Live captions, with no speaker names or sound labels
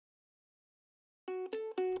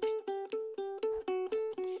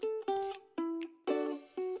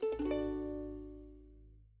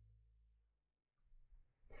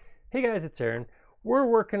Hey guys, it's Aaron. We're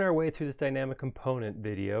working our way through this dynamic component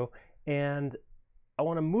video, and I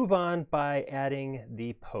want to move on by adding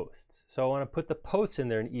the posts. So I want to put the posts in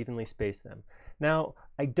there and evenly space them. Now,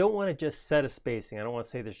 I don't want to just set a spacing. I don't want to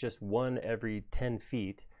say there's just one every 10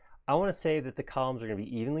 feet. I want to say that the columns are going to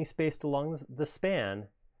be evenly spaced along the span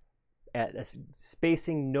at a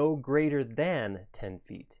spacing no greater than 10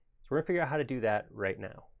 feet. So we're going to figure out how to do that right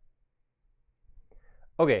now.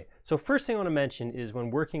 Okay, so first thing I want to mention is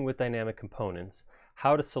when working with dynamic components,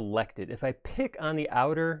 how to select it. If I pick on the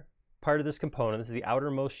outer part of this component, this is the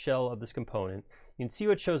outermost shell of this component, you can see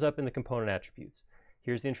what shows up in the component attributes.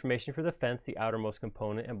 Here's the information for the fence, the outermost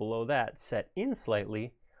component, and below that, set in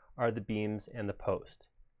slightly, are the beams and the post.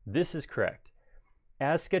 This is correct.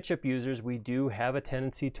 As SketchUp users, we do have a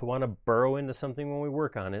tendency to want to burrow into something when we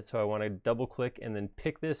work on it, so I want to double click and then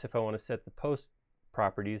pick this if I want to set the post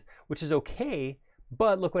properties, which is okay.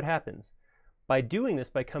 But look what happens. By doing this,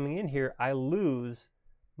 by coming in here, I lose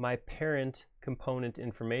my parent component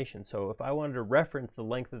information. So if I wanted to reference the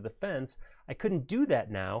length of the fence, I couldn't do that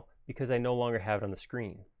now because I no longer have it on the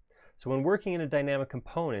screen. So when working in a dynamic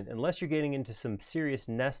component, unless you're getting into some serious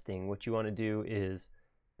nesting, what you want to do is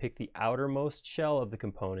pick the outermost shell of the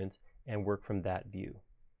component and work from that view.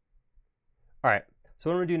 All right, so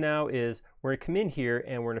what I'm going to do now is we're going to come in here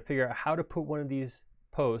and we're going to figure out how to put one of these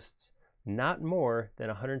posts not more than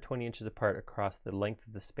 120 inches apart across the length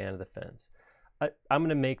of the span of the fence. I'm going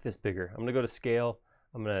to make this bigger. I'm going to go to scale.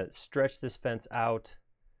 I'm going to stretch this fence out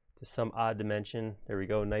to some odd dimension. There we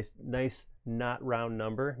go. Nice not round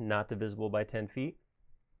number, not divisible by 10 feet.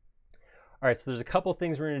 All right, so there's a couple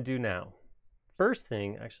things we're going to do now. First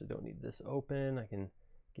thing, I actually don't need this open. I can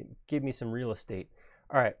give me some real estate.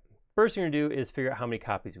 All right, first thing we're going to do is figure out how many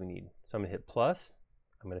copies we need. So I'm going to hit plus.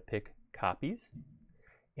 I'm going to pick copies.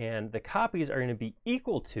 And the copies are going to be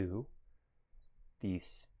equal to the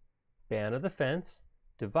span of the fence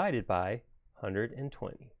divided by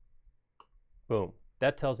 120. Boom.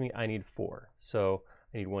 That tells me I need 4. So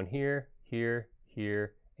I need one here, here,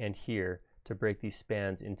 here, and here to break these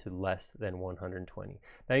spans into less than 120.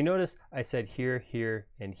 Now you notice I said here, here,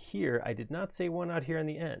 and here. I did not say one out here on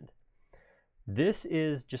the end. This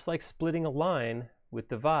is just like splitting a line with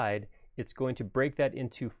divide. It's going to break that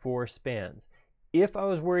into 4 spans. If I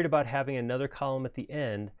was worried about having another column at the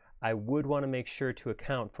end, I would want to make sure to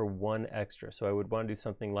account for 1 extra. So I would want to do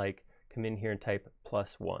something like come in here and type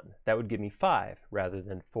 +1. That would give me 5 rather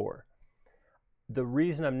than 4. The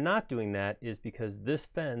reason I'm not doing that is because this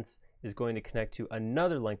fence is going to connect to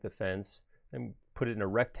another length of fence and put it in a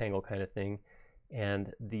rectangle kind of thing.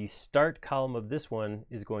 And the start column of this one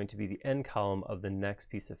is going to be the end column of the next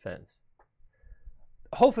piece of fence.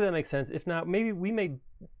 Hopefully that makes sense. If not, maybe we may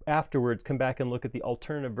afterwards come back and look at the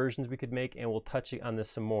alternative versions we could make, and we'll touch on this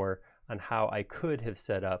some more on how I could have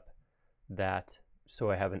set up that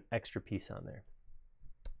so I have an extra piece on there.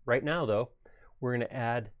 Right now though, we're going to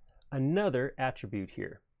add another attribute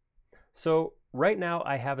here. So right now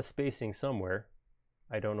I have a spacing somewhere.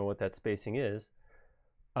 I don't know what that spacing is.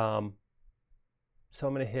 So I'm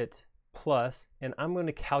going to hit plus, and I'm going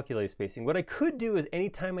to calculate spacing. What I could do is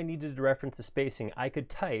anytime I needed to reference the spacing, I could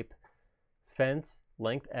type fence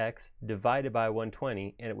length x divided by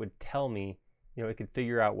 120, and it would tell me, it could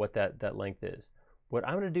figure out what that length is. What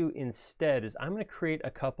I'm going to do instead is I'm going to create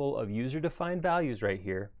a couple of user-defined values right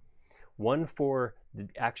here, one for the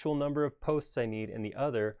actual number of posts I need and the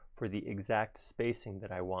other for the exact spacing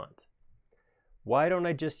that I want. Why don't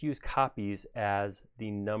I just use copies as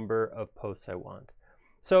the number of posts I want?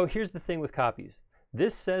 So here's the thing with copies.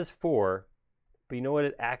 This says 4, but you know what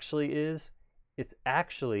it actually is? It's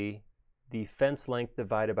actually the fence length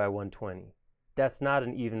divided by 120. That's not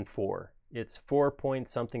an even 4. It's 4 point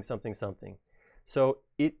something, something, something. So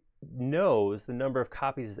it knows the number of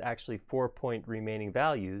copies is actually 4 point remaining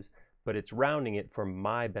values, but it's rounding it for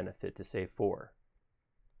my benefit to say 4.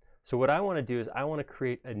 So what I want to do is I want to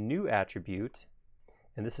create a new attribute,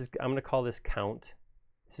 and I'm going to call this count.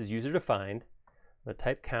 This is user defined. I'm going to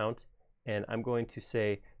type count, and I'm going to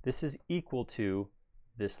say this is equal to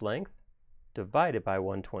this length divided by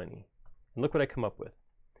 120. And look what I come up with.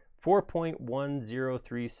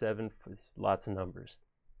 4.1037, lots of numbers.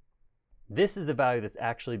 This is the value that's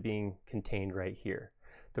actually being contained right here.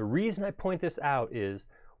 The reason I point this out is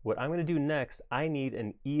what I'm going to do next, I need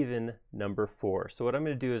an even number 4. So what I'm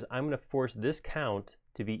going to do is I'm going to force this count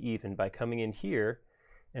to be even by coming in here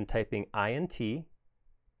and typing int,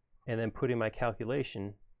 and then putting my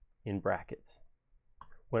calculation in brackets.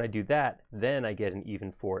 When I do that, then I get an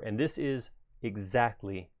even 4, and this is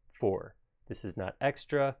exactly 4. This is not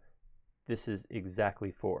extra, this is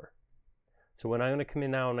exactly 4. So when I'm going to come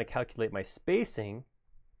in now and I calculate my spacing,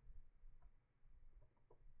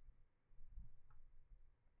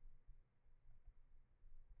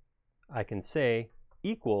 I can say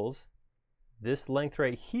equals this length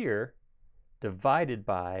right here divided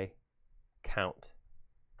by count.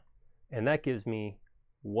 And that gives me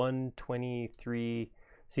 123.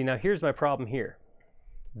 See, now here's my problem here.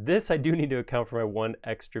 This I do need to account for my one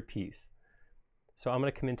extra piece. So I'm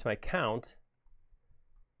going to come into my count,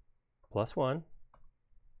 plus 1.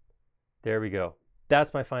 There we go.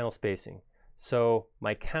 That's my final spacing. So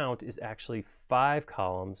my count is actually 5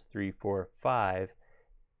 columns, 3, 4, 5,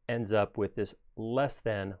 ends up with this less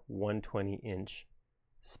than 120-inch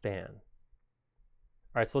span.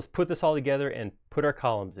 All right, so let's put this all together and put our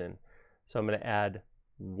columns in. So I'm going to add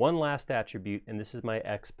one last attribute, and this is my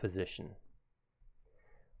X position.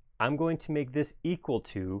 I'm going to make this equal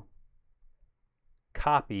to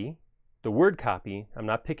copy, the word copy, I'm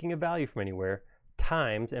not picking a value from anywhere,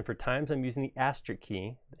 times, and for times I'm using the asterisk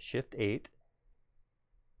key, the Shift 8,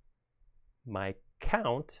 my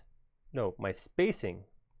count, no, my spacing,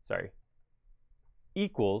 sorry,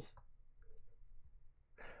 equals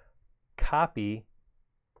copy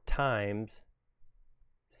times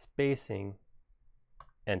spacing,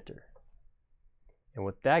 enter. And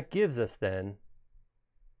what that gives us then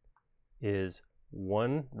is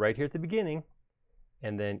 1 right here at the beginning,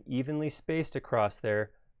 and then evenly spaced across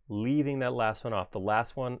there, leaving that last one off. The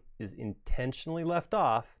last one is intentionally left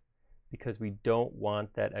off because we don't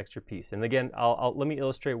want that extra piece. And again, let me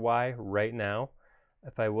illustrate why right now.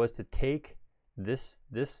 If I was to take this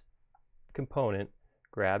component,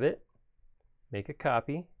 grab it, make a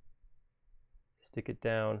copy, stick it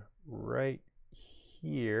down right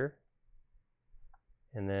here,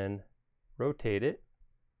 and then rotate it,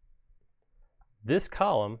 this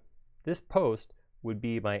column, this post, would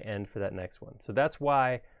be my end for that next one. So that's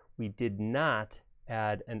why we did not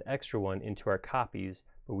add an extra one into our copies,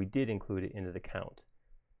 but we did include it into the count.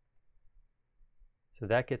 So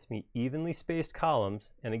that gets me evenly spaced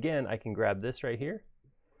columns, and again, I can grab this right here.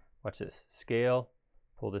 Watch this, scale,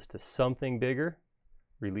 pull this to something bigger,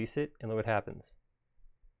 release it, and look what happens.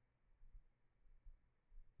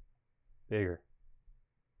 Bigger.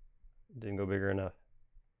 Didn't go bigger enough.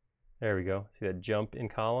 There we go. See that jump in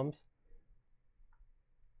columns?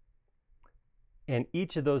 And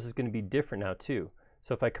each of those is going to be different now too.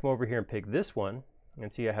 So if I come over here and pick this one,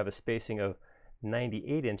 and see I have a spacing of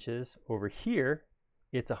 98 inches, over here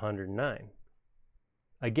it's 109.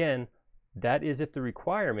 Again, that is if the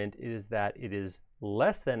requirement is that it is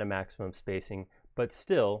less than a maximum spacing, but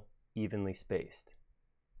still evenly spaced.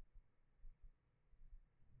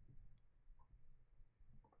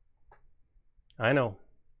 I know,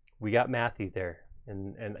 we got mathy there,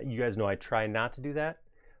 and you guys know I try not to do that,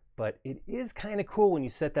 but it is kind of cool when you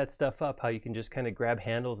set that stuff up, how you can just kind of grab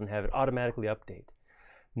handles and have it automatically update.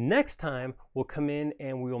 Next time, we'll come in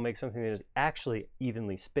and we will make something that is actually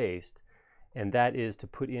evenly spaced, and that is to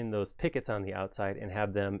put in those pickets on the outside and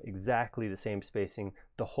have them exactly the same spacing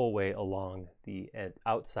the whole way along the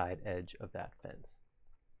outside edge of that fence.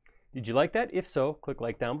 Did you like that? If so, click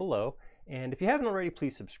like down below. And if you haven't already,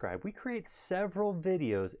 please subscribe. We create several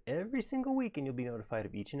videos every single week, and you'll be notified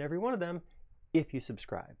of each and every one of them if you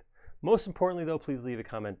subscribe. Most importantly though, please leave a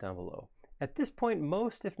comment down below. At this point,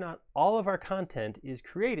 most, if not all of our content is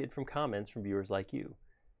created from comments from viewers like you.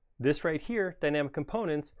 This right here, Dynamic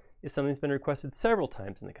Components, is something that's been requested several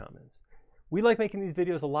times in the comments. We like making these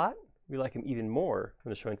videos a lot. We like them even more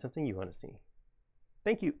when they're showing something you want to see.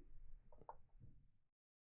 Thank you.